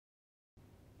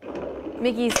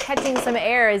Mickey's catching some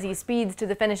air as he speeds to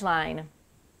the finish line.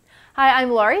 Hi, I'm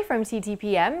Laurie from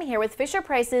TTPM, here with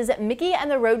Fisher-Price's Mickey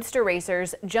and the Roadster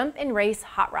Racers Jump and Race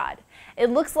Hot Rod. It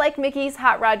looks like Mickey's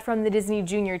hot rod from the Disney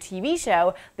Junior TV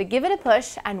show, but give it a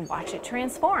push and watch it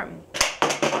transform.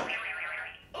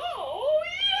 Oh,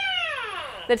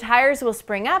 yeah! The tires will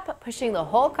spring up, pushing the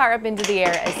whole car up into the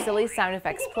air as silly sound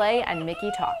effects play and Mickey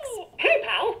talks. Hey,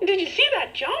 pal, did you see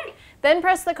that jump? Then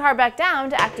press the car back down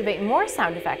to activate more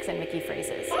sound effects and Mickey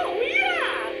phrases. Oh,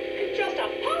 yeah! Just a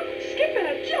pop, skip, and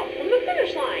a jump from the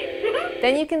finish line.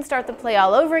 Then you can start the play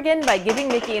all over again by giving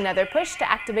Mickey another push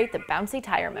to activate the bouncy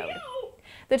tire mode.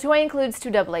 The toy includes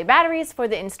 2 AA batteries for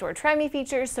the in-store Try Me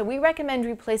feature, so we recommend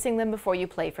replacing them before you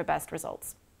play for best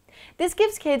results. This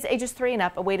gives kids ages 3 and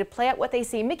up a way to play out what they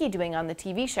see Mickey doing on the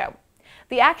TV show.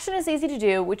 The action is easy to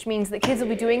do, which means that kids will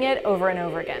be doing it over and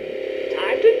over again.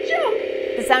 Time to jump!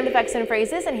 The sound effects and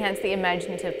phrases enhance the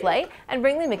imaginative play and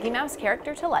bring the Mickey Mouse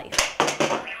character to life.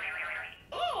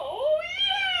 Oh,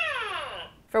 yeah!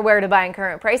 For where to buy and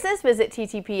current prices, visit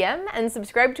TTPM and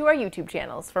subscribe to our YouTube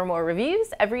channels for more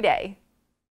reviews every day.